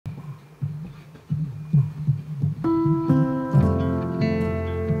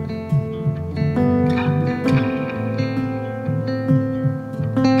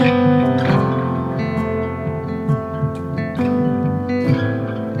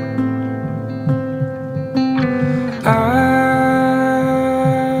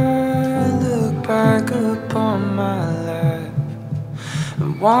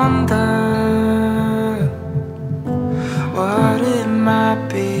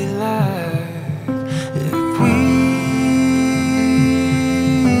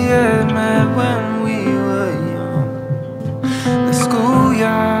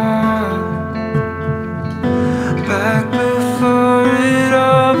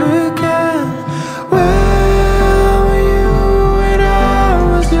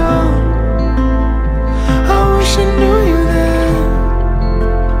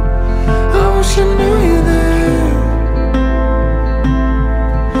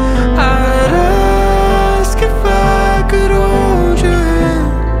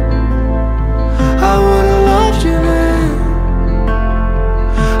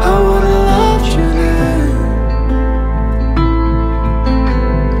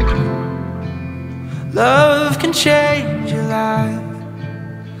can change your life.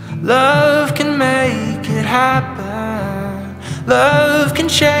 Love can make it happen. Love can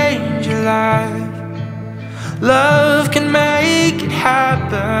change your life. Love can make it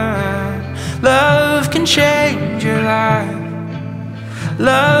happen. Love can change your life.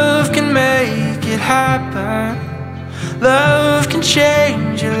 Love can make it happen. Love can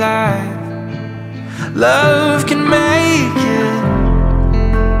change your life. Love can make it.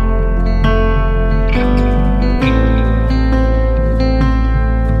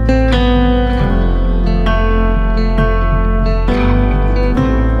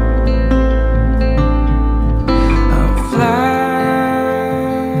 I'm flying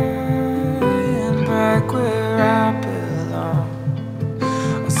back where I belong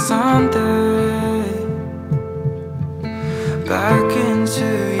on Sunday, back into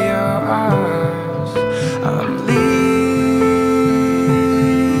your arms. I'm leaving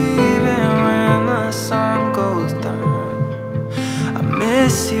when the sun goes down. I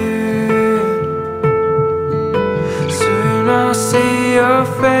miss you. Soon I'll see your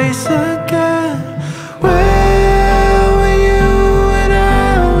face again. Where were you when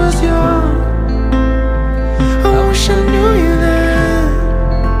I was young? I wish I knew you then.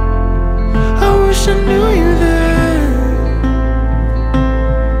 I wish I knew you then.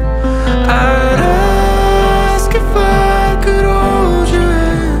 I'd ask if I could hold your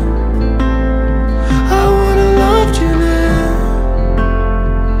hand. I would've loved you then.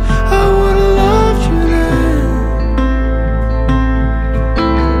 I would've loved you then.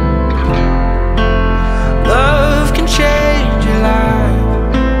 Love can change your life.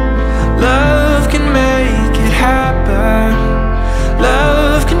 Love can make it happen.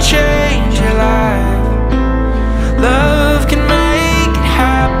 Love can change your life. Love can make it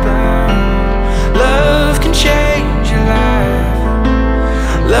happen. Love can change your life.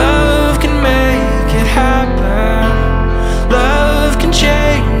 Love can make it happen. Love can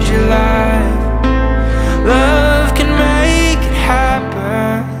change your life. Love can make it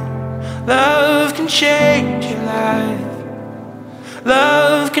happen. Love can change your life.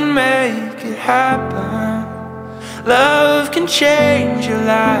 Love can make it happen. Love can change your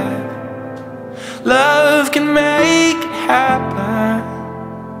life. Love can make it happen.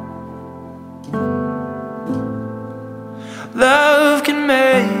 Love can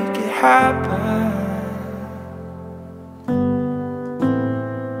make it happen.